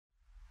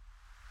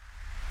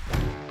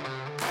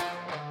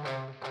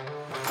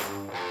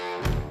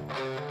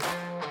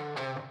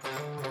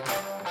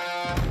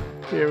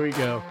Here we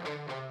go.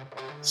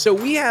 So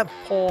we have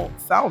Paul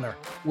Thallner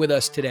with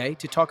us today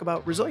to talk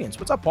about resilience.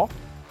 What's up, Paul?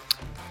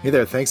 Hey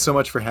there. Thanks so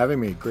much for having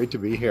me. Great to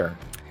be here.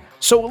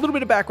 So a little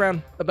bit of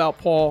background about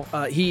Paul.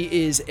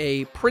 He is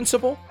a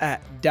principal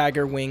at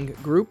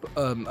Daggerwing Group,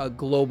 a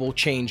global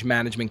change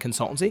management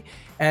consultancy,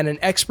 and an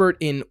expert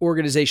in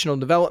organizational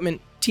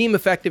development, team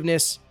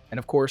effectiveness, and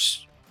of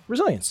course,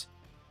 resilience.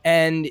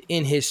 And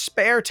in his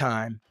spare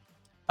time,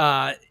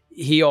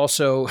 he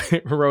also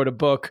wrote a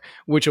book,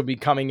 which will be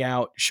coming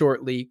out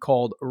shortly,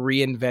 called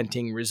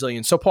Reinventing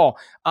Resilience. So, Paul,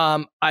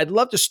 I'd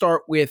love to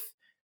start with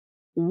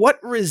what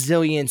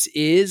resilience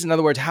is. In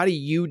other words, how do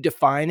you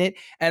define it?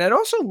 And I'd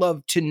also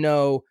love to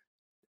know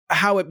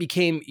how it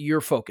became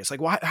your focus. Like,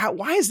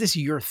 why is this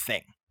your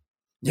thing?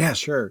 Yeah,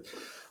 sure.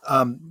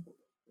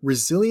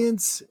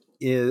 Resilience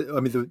is,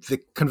 the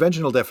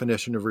conventional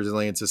definition of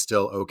resilience is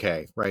still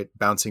okay, right?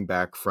 Bouncing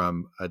back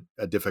from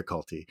a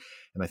difficulty.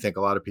 And I think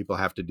a lot of people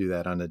have to do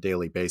that on a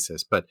daily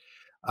basis. But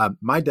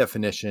my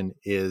definition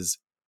is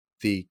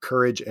the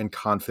courage and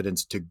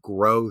confidence to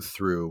grow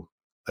through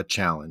a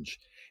challenge.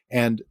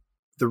 And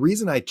the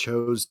reason I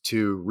chose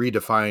to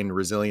redefine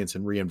resilience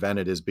and reinvent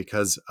it is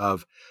because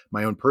of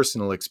my own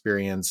personal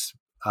experience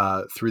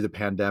through the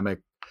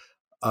pandemic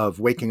of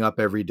waking up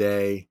every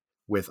day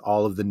with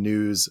all of the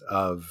news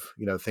of,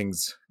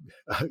 things,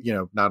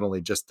 not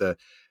only just the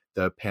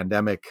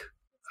pandemic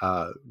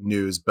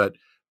news, but,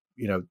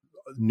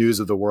 news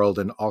of the world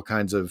and all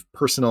kinds of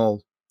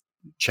personal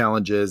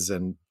challenges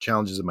and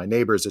challenges of my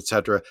neighbors, et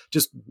cetera,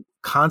 just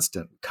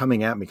constant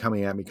coming at me.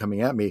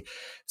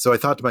 So I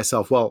thought to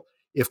myself, well,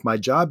 if my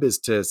job is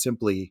to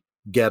simply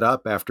get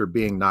up after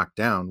being knocked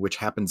down, which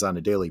happens on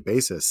a daily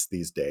basis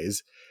these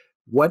days,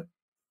 what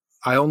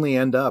I only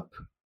end up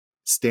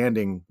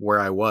standing where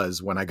I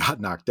was when I got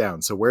knocked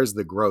down. So where's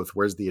the growth?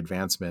 Where's the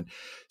advancement?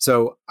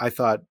 So I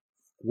thought,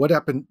 what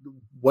happened?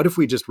 What if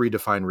we just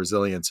redefine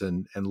resilience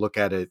and look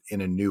at it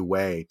in a new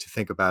way, to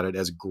think about it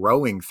as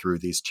growing through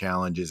these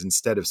challenges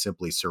instead of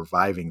simply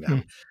surviving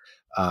them?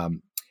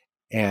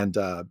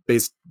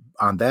 Based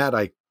on that,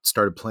 I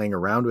started playing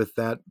around with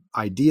that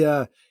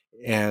idea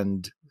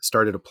and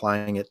started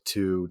applying it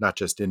to not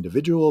just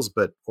individuals,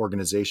 but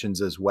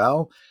organizations as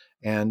well,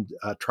 and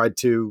tried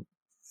to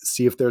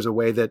see if there's a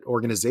way that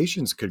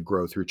organizations could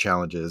grow through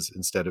challenges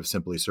instead of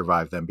simply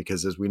survive them.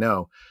 Because as we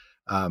know,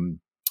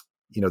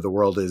 the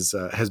world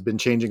has been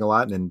changing a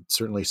lot, and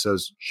certainly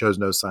shows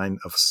no sign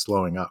of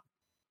slowing up.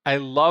 I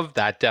love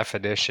that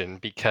definition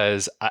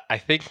because I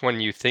think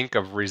when you think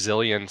of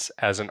resilience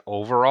as an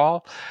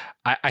overall,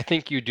 I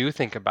think you do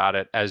think about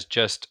it as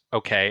just,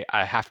 okay,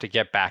 I have to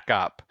get back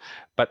up.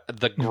 But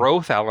the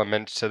growth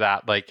element to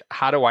that, like,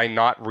 how do I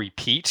not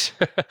repeat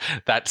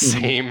that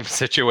same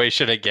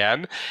situation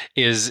again,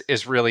 is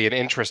really an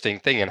interesting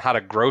thing. And how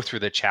to grow through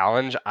the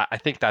challenge, I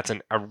think that's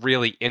a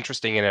really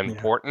interesting and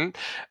important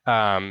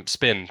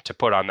spin to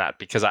put on that,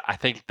 because I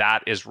think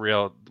that is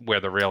where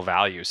the real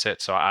value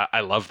sits. So I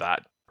love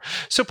that.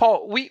 So,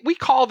 Paul, we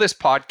call this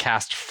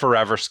podcast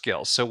Forever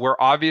Skills. So we're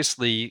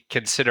obviously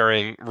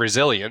considering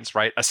resilience,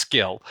 right, a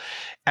skill.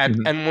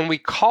 And when we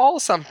call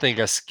something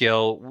a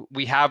skill,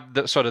 we have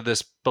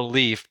this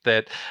belief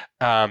that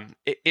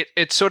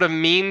it sort of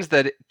means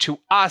that to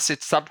us,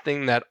 it's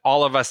something that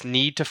all of us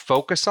need to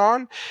focus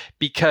on,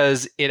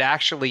 because it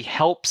actually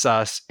helps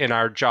us in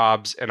our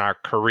jobs and our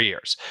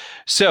careers.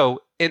 So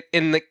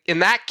in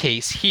that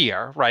case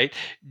here, right,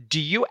 do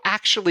you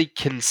actually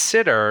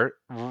consider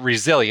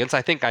resilience,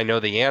 I think I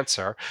know the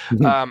answer,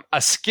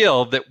 a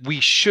skill that we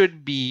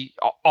should be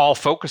all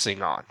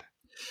focusing on?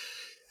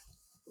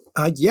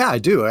 Yeah, I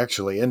do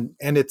actually, and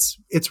it's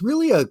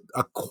really a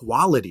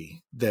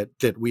quality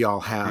that we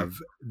all have,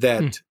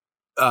 that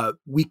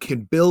we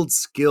can build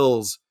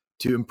skills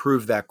to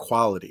improve that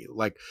quality.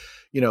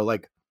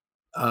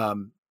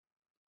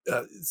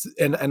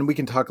 And we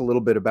can talk a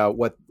little bit about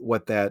what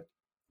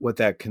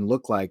that can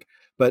look like.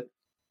 But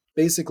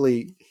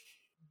basically,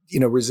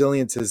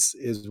 resilience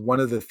is one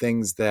of the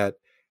things that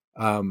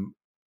a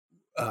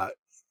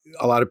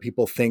lot of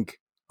people think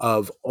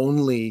of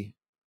only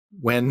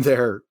when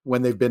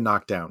they've been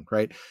knocked down,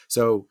 right?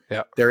 So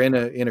they're in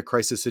a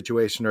crisis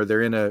situation, or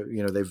they're in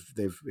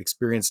they've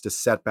experienced a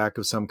setback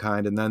of some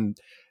kind, and then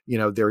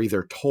they're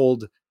either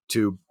told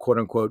to, quote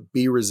unquote,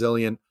 be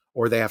resilient,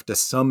 or they have to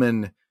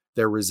summon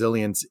their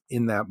resilience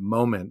in that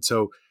moment.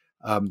 So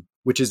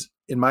which is,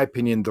 in my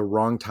opinion, the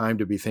wrong time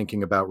to be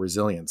thinking about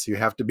resilience. You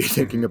have to be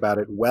thinking about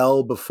it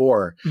well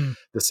before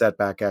the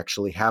setback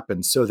actually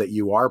happens, so that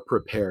you are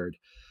prepared.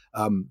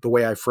 The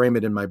way I frame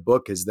it in my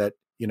book is that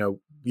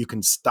you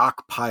can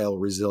stockpile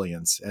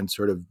resilience and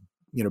sort of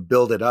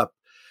build it up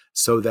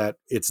so that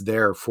it's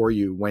there for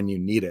you when you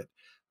need it.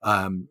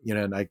 And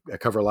I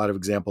cover a lot of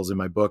examples in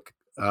my book,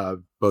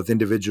 both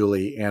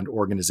individually and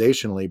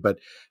organizationally, but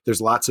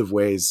there's lots of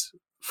ways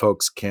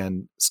folks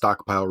can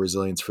stockpile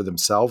resilience for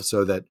themselves,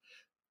 so that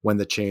when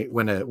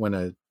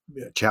a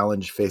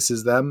challenge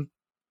faces them,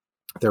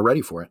 they're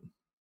ready for it.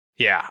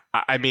 Yeah,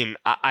 I mean,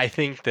 I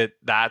think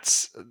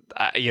that's,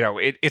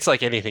 it's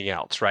like anything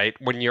else, right?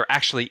 When you're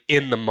actually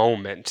in the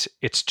moment,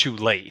 it's too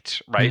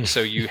late, right? So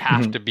you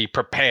have Mhm. to be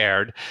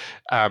prepared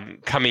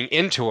coming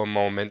into a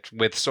moment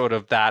with sort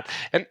of that.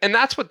 And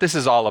that's what this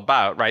is all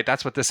about, right?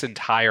 That's what this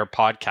entire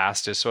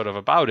podcast is sort of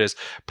about, is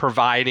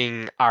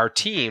providing our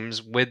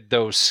teams with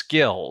those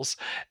skills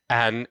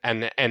and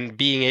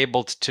being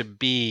able to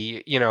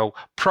be,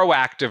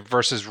 proactive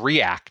versus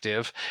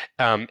reactive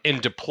in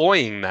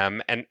deploying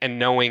them and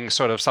knowing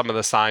sort of some of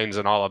the signs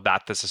and all of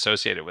that that's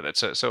associated with it.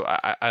 So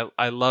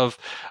I love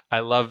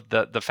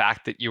the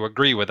fact that you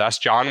agree with us,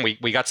 John.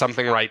 We got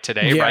something right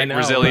today, Yeah, I right? know,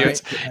 right?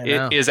 Resilience I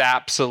know. is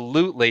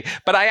absolutely,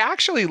 but I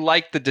actually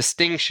like the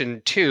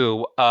distinction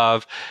too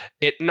of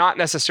it not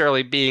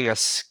necessarily being a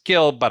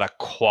skill but a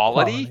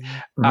quality. Quality.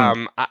 Yeah.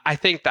 Mhm. I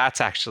think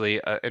that's actually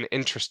an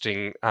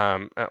interesting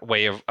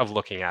way of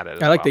looking at it I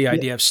as like well. the Yeah.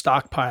 idea of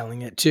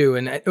stockpiling it too.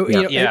 And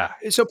Yeah.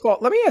 Yeah. so Paul,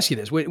 let me ask you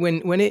this: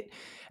 when it,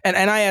 and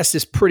I ask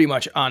this pretty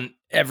much on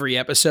every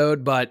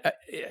episode, but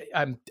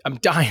I'm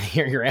dying to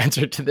hear your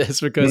answer to this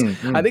because I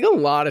Mhm. think a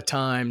lot of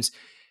times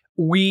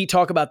we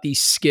talk about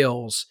these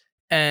skills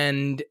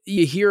and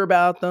you hear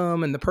about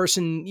them and the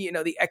person,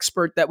 the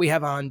expert that we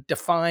have on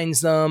defines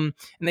them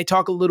and they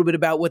talk a little bit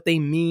about what they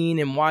mean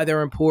and why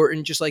they're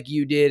important, just like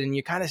you did. And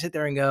you kind of sit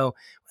there and go,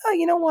 well,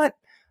 you know what?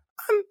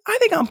 I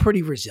think I'm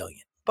pretty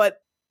resilient,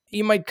 but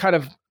you might kind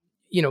of,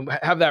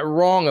 have that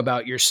wrong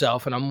about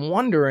yourself. And I'm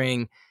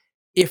wondering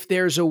if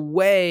there's a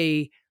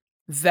way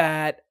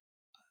that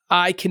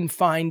I can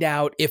find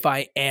out if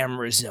I am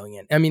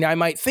resilient. I mean, I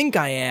might think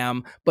I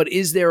am, but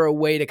is there a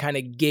way to kind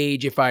of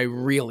gauge if I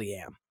really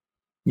am?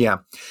 Yeah.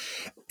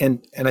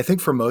 And I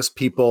think for most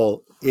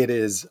people, it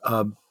is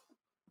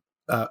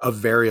a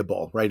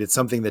variable, right? It's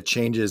something that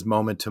changes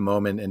moment to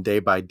moment and day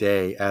by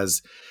day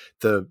as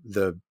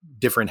the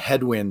different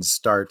headwinds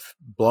start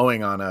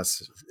blowing on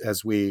us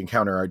as we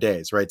encounter our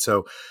days, right?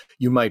 So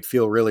you might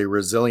feel really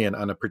resilient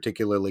on a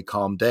particularly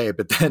calm day,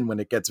 but then when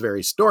it gets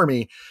very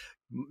stormy,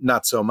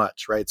 not so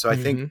much, right? So I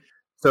think Hmm.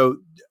 so.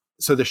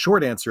 So the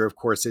short answer, of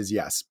course, is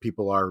yes.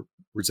 People are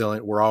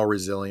resilient. We're all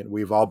resilient.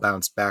 We've all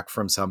bounced back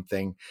from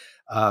something,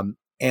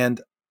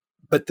 and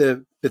but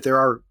there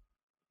are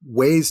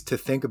ways to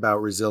think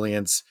about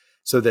resilience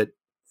so that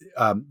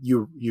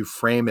you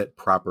frame it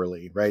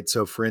properly, right?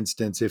 So, for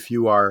instance, if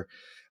you are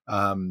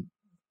um,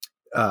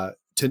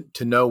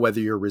 to know whether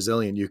you're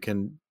resilient, you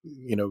can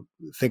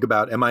think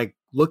about: am I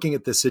looking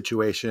at this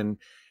situation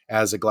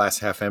as a glass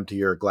half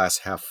empty or a glass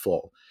half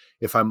full?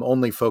 If I'm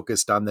only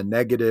focused on the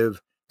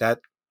negative, that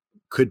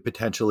could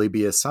potentially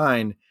be a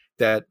sign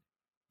that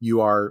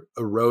you are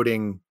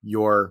eroding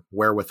your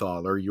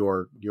wherewithal or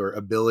your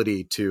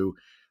ability to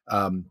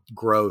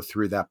grow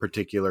through that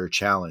particular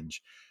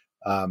challenge.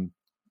 Um,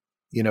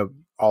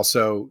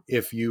 Also,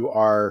 if you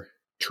are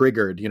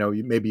triggered,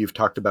 maybe you've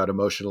talked about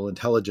emotional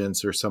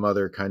intelligence or some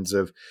other kinds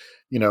of,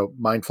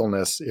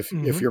 mindfulness. If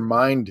Hmm. your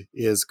mind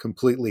is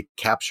completely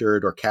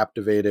captured or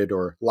captivated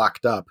or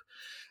locked up,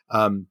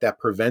 that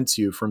prevents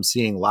you from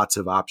seeing lots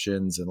of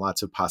options and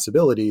lots of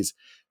possibilities,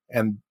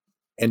 and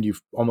you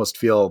almost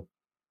feel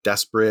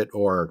desperate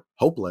or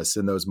hopeless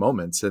in those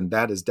moments, and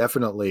that is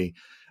definitely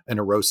an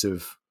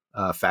erosive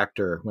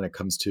factor when it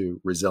comes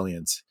to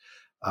resilience.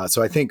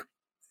 So I think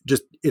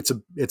just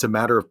it's a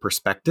matter of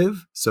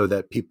perspective, so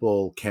that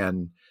people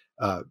can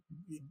uh,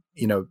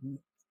 you know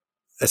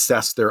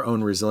assess their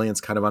own resilience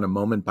kind of on a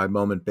moment by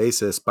moment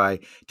basis by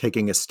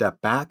taking a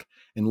step back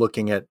and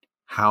looking at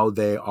how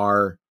they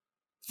are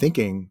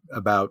thinking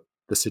about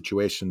the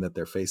situation that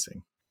they're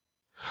facing.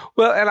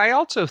 Well, and I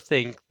also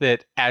think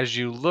that as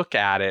you look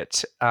at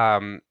it,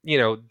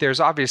 there's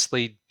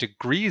obviously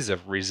degrees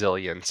of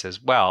resilience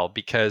as well,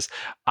 because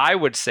I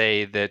would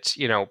say that,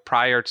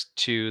 prior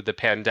to the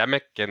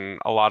pandemic and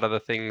a lot of the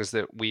things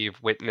that we've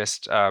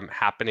witnessed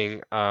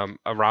happening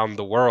around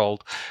the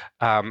world,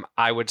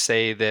 I would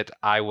say that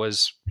I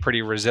was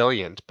pretty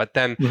resilient. But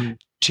then Mhm.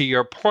 to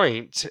your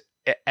point,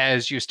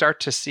 as you start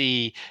to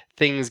see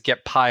things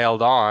get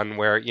piled on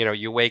where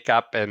you wake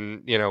up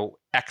and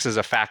X is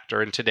a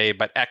factor in today,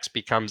 but X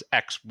becomes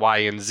X, Y,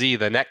 and Z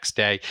the next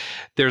day.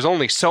 There's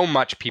only so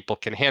much people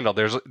can handle.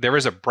 There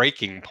is a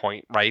breaking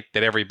point, right,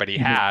 that everybody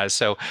Mhm. has.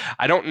 So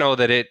I don't know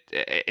that it,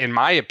 in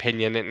my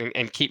opinion,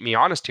 and keep me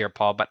honest here,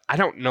 Paul, but I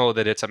don't know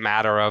that it's a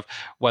matter of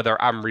whether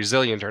I'm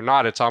resilient or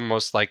not. It's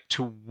almost like,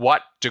 to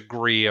what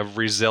degree of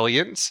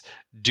resilience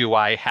do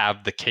I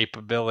have the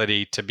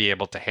capability to be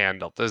able to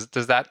handle? Does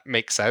that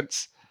make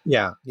sense?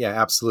 Yeah,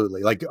 yeah,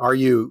 absolutely. Like, are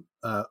you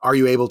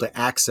able to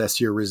access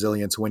your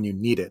resilience when you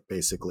need it,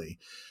 basically,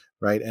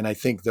 right? And I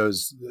think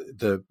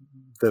the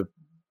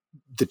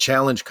the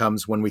challenge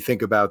comes when we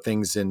think about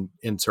things in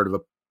sort of a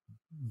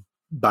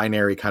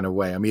binary kind of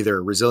way. I'm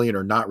either resilient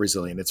or not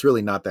resilient. It's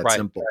really not that Right.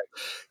 simple.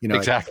 You know,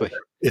 Exactly.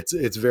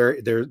 it's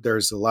very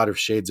there's a lot of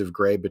shades of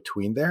gray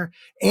between there.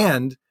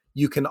 And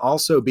you can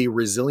also be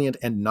resilient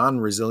and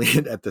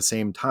non-resilient at the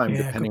same time, Yeah,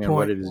 good depending on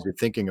what point. it is you're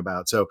thinking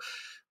about. So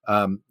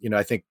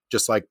I think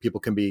just like people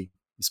can be,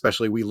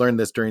 especially we learned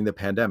this during the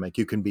pandemic.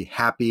 You can be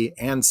happy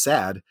and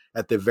sad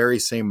at the very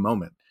same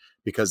moment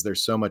because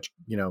there's so much,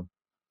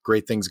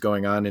 great things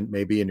going on and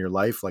maybe in your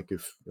life, like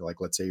if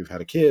let's say you've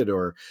had a kid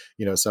or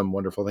some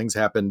wonderful things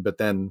happen, but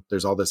then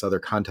there's all this other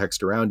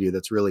context around you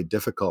that's really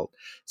difficult.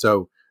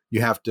 So you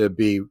have to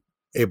be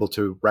able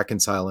to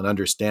reconcile and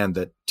understand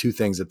that two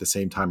things at the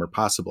same time are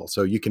possible.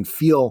 So you can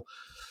feel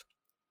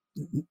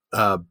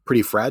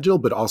pretty fragile,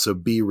 but also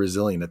be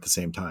resilient at the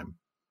same time.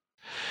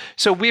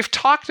 So we've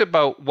talked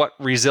about what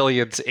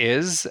resilience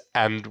is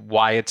and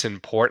why it's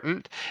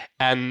important.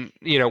 And,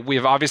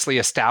 we've obviously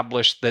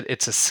established that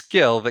it's a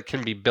skill that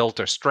can be built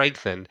or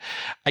strengthened.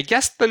 I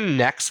guess the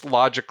next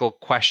logical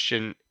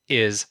question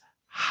is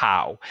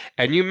how?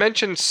 And you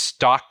mentioned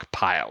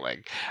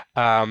stockpiling.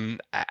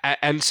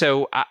 And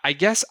so I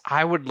guess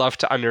I would love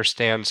to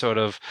understand sort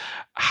of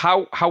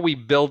how we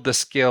build the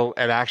skill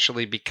and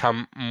actually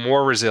become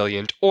more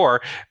resilient,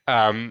 or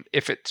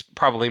if it's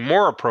probably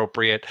more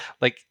appropriate,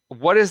 like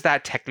what is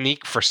that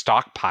technique for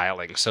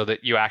stockpiling so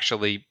that you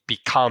actually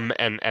become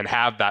and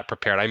have that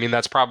prepared? I mean,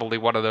 that's probably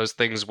one of those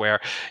things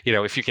where,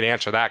 if you can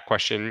answer that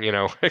question,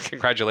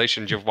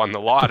 congratulations, you've won the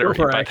lottery.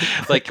 Right.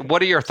 But like,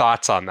 what are your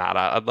thoughts on that?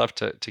 I'd love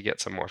to get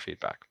some more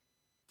feedback.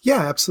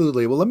 Yeah,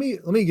 absolutely. Well, let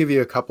me give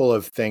you a couple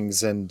of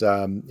things, and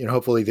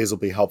hopefully these will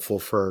be helpful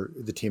for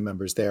the team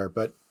members there.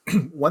 But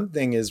one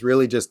thing is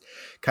really just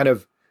kind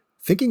of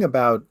thinking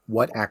about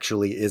what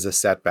actually is a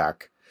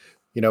setback.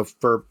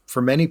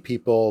 For many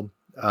people,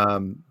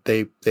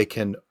 they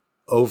can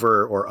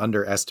over or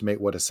underestimate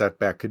what a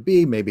setback could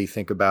be. Maybe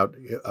think about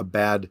a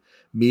bad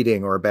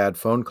meeting or a bad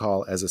phone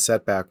call as a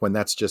setback when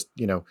that's just,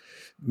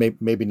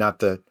 maybe not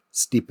the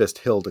steepest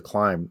hill to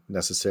climb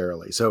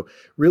necessarily. So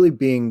really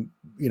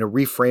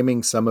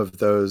reframing some of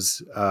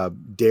those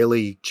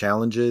daily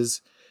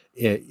challenges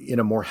in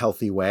a more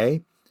healthy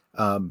way,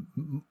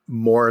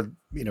 more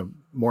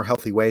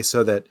healthy way,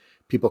 so that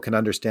people can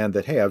understand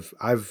that, hey,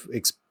 I've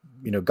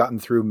gotten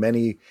through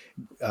many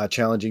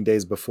challenging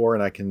days before,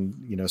 and I can,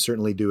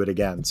 certainly do it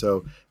again.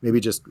 So maybe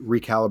just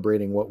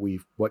recalibrating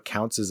what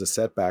counts as a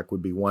setback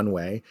would be one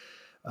way.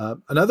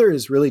 Another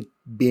is really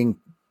being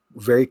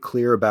very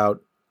clear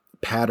about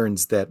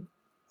patterns that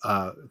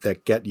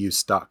get you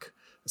stuck.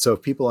 So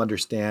if people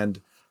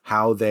understand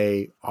how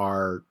they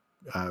are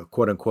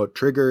quote unquote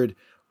triggered,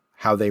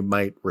 how they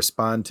might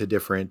respond to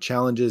different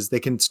challenges, they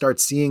can start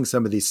seeing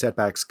some of these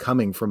setbacks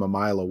coming from a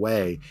mile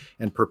away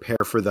and prepare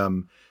for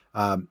them,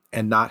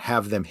 and not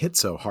have them hit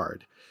so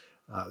hard.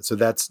 So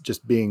that's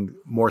just being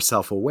more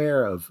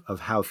self-aware of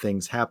how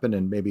things happen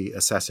and maybe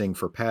assessing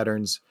for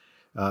patterns.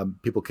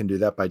 People can do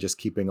that by just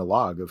keeping a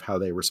log of how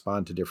they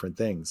respond to different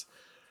things.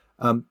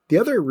 The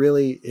other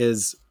really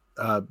is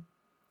kind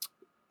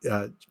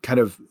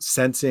of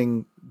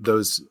sensing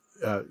those,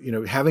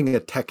 having a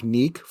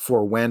technique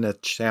for when a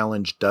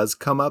challenge does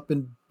come up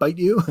and bite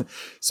you.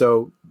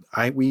 So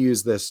we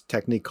use this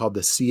technique called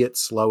the see it,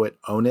 slow it,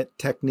 own it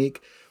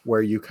technique,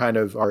 where you kind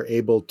of are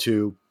able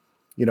to,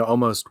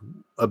 almost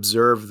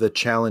observe the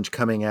challenge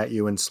coming at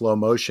you in slow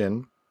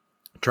motion,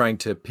 trying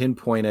to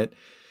pinpoint it,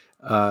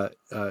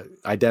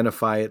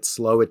 identify it,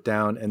 slow it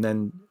down, and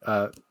then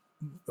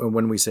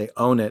when we say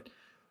own it,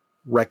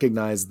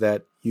 recognize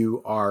that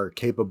you are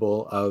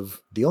capable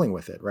of dealing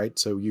with it, right?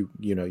 So you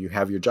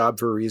have your job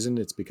for a reason.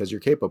 It's because you're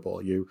capable.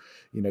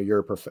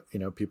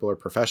 People are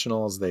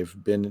professionals. They've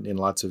been in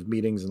lots of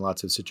meetings and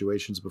lots of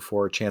situations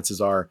before. Chances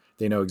are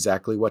they know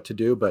exactly what to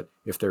do. But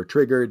if they're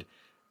triggered,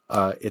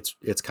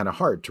 it's kind of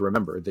hard to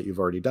remember that you've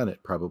already done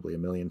it probably a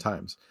million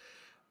times.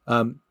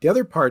 The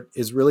other part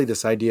is really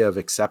this idea of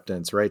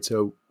acceptance, right?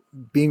 So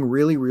being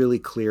really, really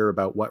clear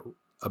about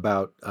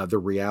the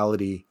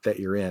reality that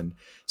you're in.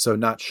 So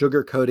not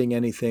sugarcoating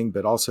anything,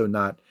 but also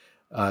not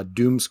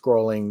doom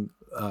scrolling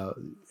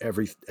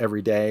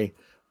every day.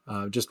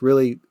 Just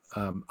really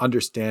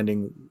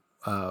understanding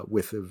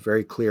with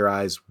very clear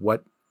eyes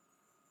what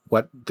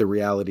the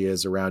reality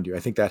is around you. I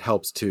think that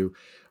helps to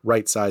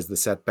right size the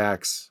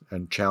setbacks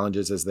and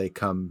challenges as they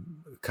come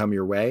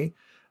your way.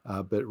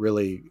 But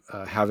really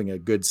having a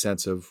good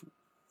sense of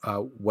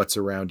what's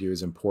around you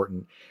is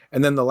important.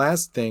 And then the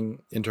last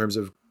thing in terms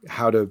of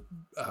how to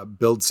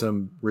build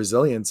some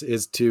resilience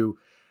is to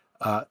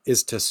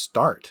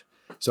start.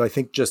 So I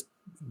think just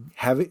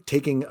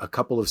taking a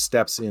couple of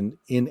steps in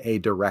a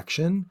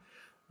direction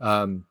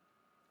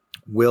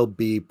will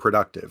be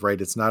productive,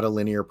 right? It's not a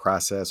linear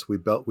process. We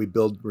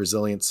build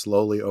resilience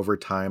slowly over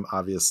time,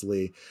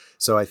 obviously.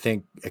 So I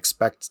think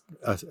expect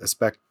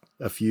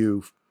a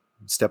few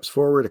steps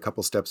forward, a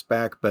couple steps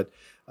back, but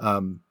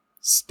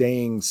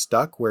staying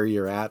stuck where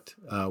you're at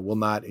will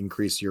not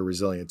increase your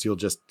resilience. You'll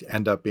just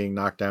end up being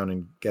knocked down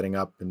and getting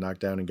up, and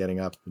knocked down and getting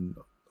up, and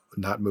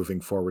not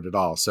moving forward at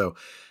all. So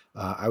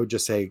I would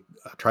just say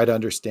try to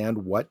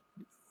understand what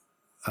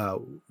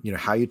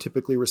how you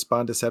typically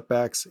respond to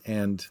setbacks,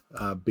 and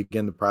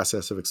begin the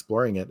process of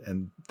exploring it,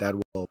 and that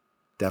will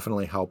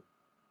definitely help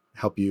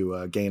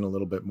you gain a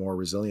little bit more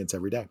resilience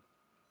every day.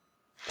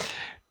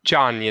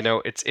 John,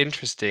 it's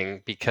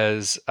interesting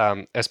because,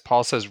 as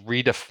Paul says,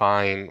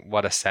 redefine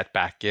what a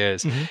setback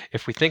is. Mm-hmm.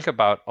 If we think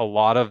about a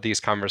lot of these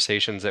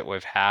conversations that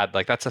we've had,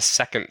 like that's a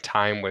second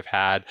time we've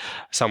had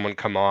someone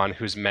come on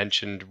who's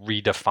mentioned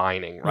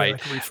redefining, Yeah, right?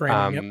 like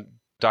reframing. Yep.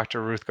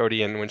 Dr. Ruth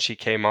Godian, when she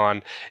came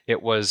on,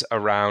 it was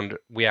around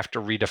we have to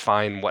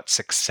redefine what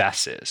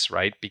success is,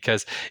 right?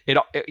 Because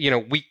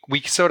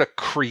we sort of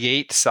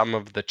create some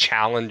of the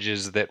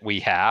challenges that we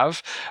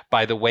have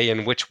by the way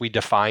in which we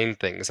define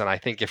things. And I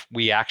think if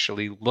we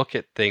actually look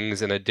at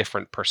things in a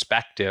different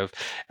perspective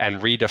and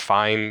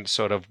redefine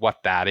sort of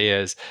what that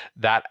is,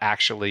 that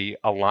actually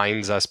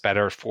aligns us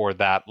better for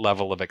that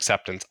level of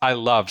acceptance. I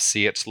love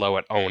see it, slow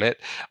it, own it.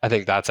 I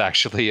think that's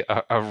actually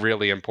a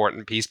really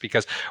important piece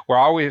because we're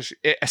always,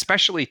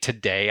 especially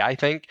today, I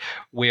think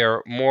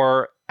we're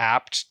more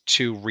apt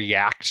to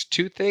react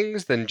to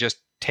things than just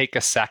take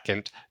a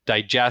second,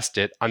 digest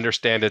it,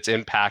 understand its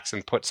impacts,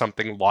 and put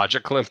something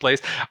logical in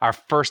place. Our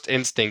first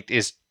instinct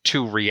is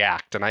to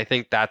react. And I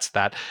think that's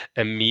that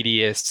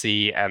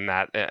immediacy and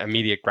that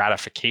immediate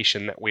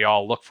gratification that we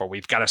all look for.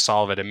 We've got to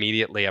solve it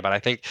immediately. But I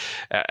think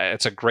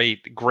it's a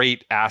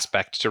great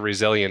aspect to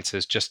resilience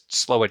is just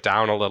slow it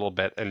down a little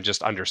bit and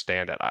just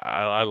understand it.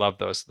 I love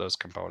those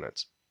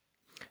components.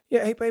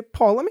 Yeah, hey,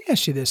 Paul, let me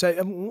ask you this.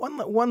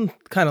 One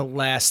kind of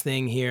last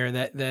thing here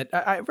that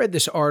I read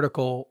this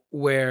article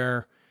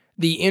where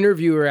the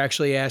interviewer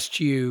actually asked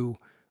you,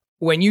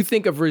 when you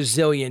think of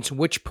resilience,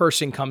 which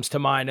person comes to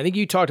mind? I think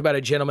you talked about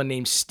a gentleman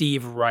named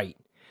Steve Wright.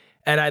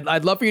 And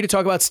I'd love for you to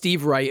talk about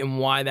Steve Wright and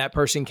why that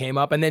person came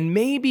up. And then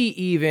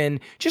maybe even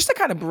just to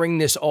kind of bring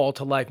this all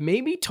to life,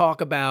 maybe talk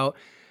about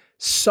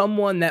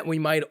someone that we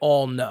might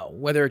all know,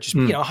 whether it's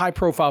just, a high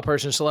profile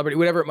person, celebrity,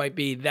 whatever it might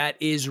be, that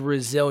is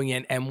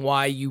resilient and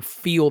why you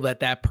feel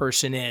that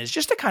person is,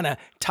 just to kind of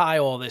tie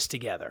all this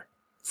together.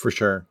 For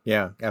sure.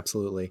 Yeah,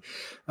 absolutely.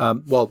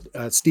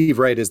 Steve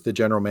Wright is the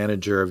general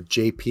manager of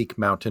Jay Peak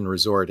Mountain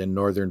Resort in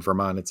northern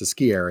Vermont. It's a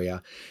ski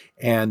area.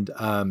 And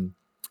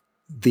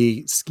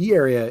the ski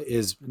area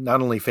is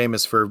not only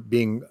famous for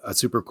being a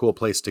super cool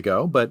place to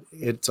go, but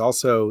it's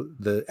also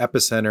the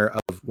epicenter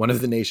of one of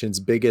the nation's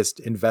biggest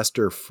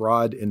investor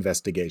fraud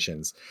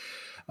investigations.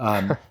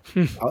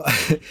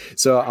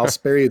 So I'll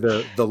spare you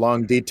the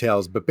long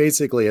details, but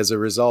basically as a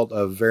result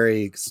of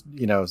very,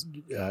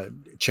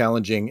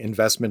 challenging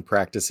investment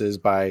practices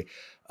by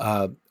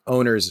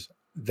owners,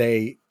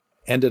 they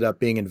ended up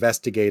being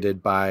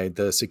investigated by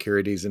the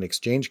Securities and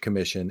Exchange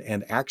Commission,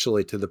 and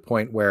actually to the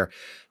point where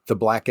the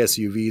black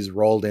SUVs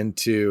rolled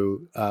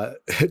into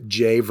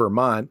Jay,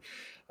 Vermont,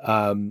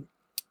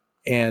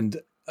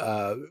 and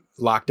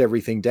locked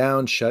everything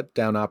down, shut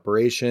down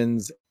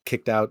operations,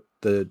 kicked out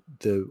the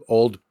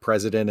old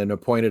president and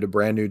appointed a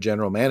brand new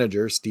general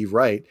manager, Steve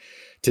Wright,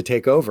 to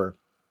take over.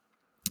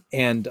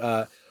 And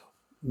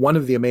one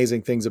of the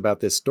amazing things about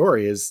this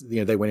story is,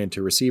 they went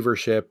into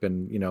receivership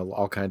and,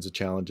 all kinds of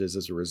challenges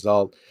as a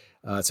result.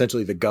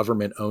 Essentially, the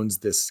government owns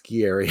this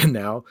ski area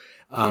now.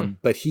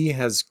 But he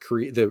has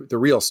created the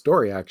real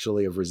story,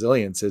 actually, of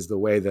resilience is the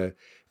way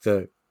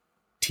the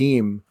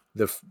team,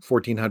 the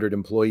 1,400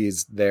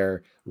 employees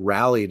there,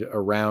 rallied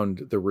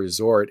around the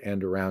resort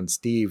and around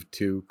Steve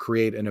to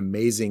create an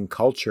amazing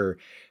culture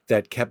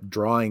that kept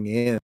drawing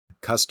in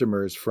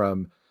customers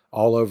from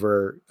all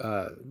over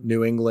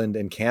New England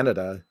and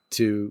Canada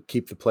to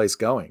keep the place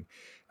going.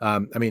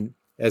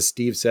 As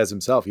Steve says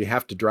himself, you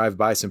have to drive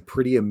by some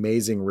pretty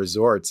amazing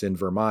resorts in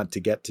Vermont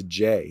to get to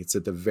Jay. It's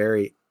at the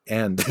very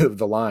end of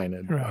the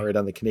line, right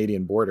on the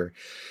Canadian border.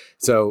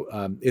 So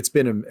it's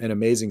been an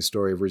amazing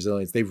story of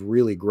resilience. They've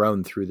really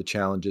grown through the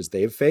challenges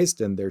they've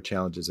faced, and their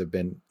challenges have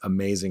been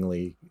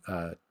amazingly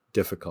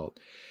difficult.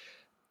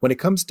 When it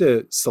comes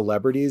to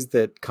celebrities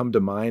that come to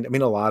mind,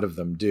 a lot of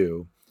them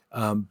do.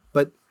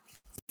 But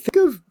think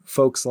of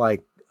folks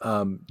like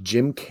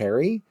Jim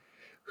Carrey,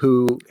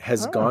 who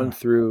has gone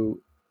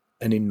through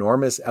an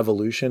enormous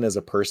evolution as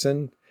a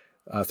person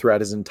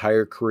throughout his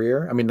entire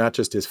career. Not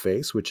just his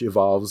face, which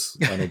evolves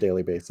on a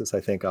daily basis, I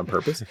think on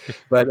purpose,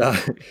 but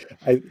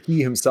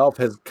he himself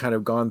has kind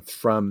of gone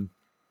from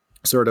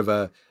sort of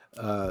a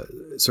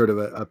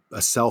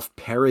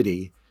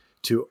self-parody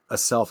to a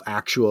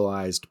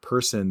self-actualized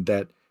person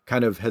that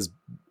kind of has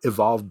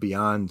evolved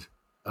beyond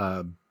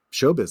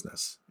show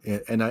business.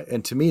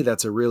 And to me,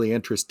 that's a really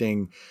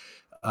interesting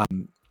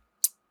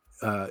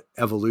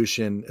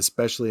evolution,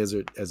 especially as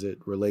it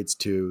relates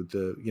to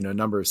the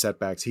number of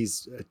setbacks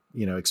he's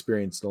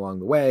experienced along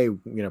the way,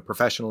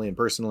 professionally and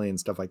personally and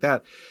stuff like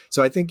that.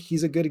 So I think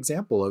he's a good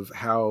example of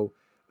how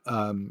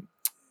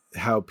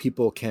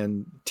people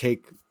can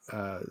take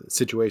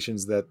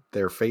situations that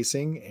they're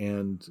facing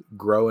and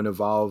grow and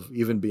evolve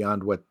even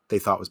beyond what they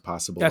thought was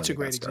possible. That's a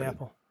great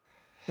example.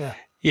 Yeah.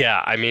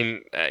 Yeah,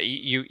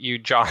 you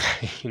John,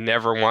 you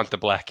never want the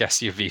black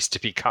SUVs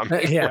to be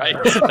coming, right?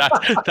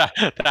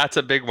 That's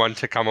a big one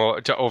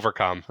to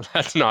overcome.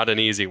 That's not an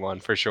easy one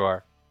for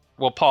sure.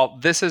 Well, Paul,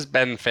 this has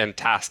been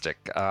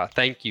fantastic.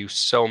 Thank you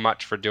so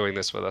much for doing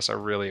this with us. I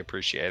really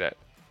appreciate it.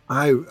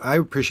 I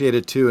appreciate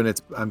it too,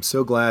 and I'm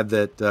so glad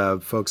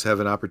that folks have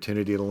an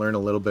opportunity to learn a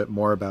little bit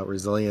more about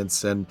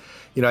resilience. And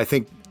I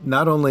think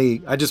not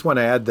only I just want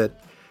to add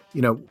that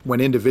when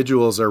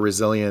individuals are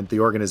resilient, the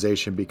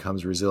organization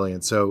becomes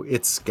resilient. So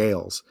it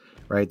scales,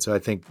 right? So I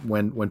think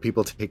when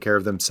people take care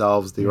of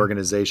themselves, the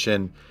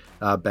organization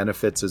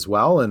benefits as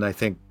well. And I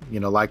think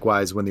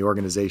likewise, when the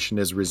organization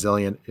is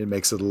resilient, it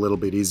makes it a little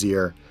bit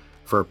easier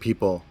for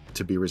people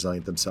to be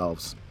resilient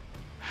themselves.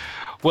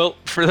 Well,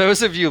 for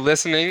those of you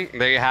listening,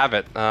 there you have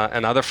it,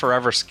 another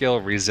forever skill,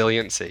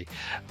 resiliency.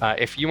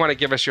 If you want to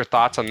give us your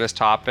thoughts on this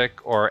topic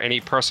or any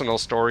personal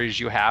stories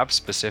you have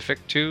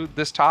specific to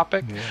this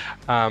topic,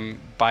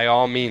 by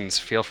all means,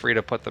 feel free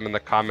to put them in the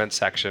comment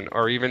section,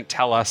 or even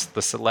tell us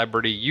the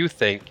celebrity you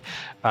think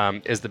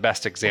is the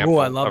best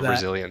example of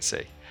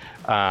resiliency.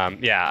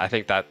 I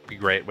think that'd be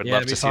great. We'd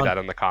love to see that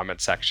in the comment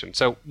section.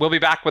 So we'll be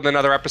back with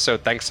another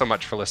episode. Thanks so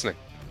much for listening.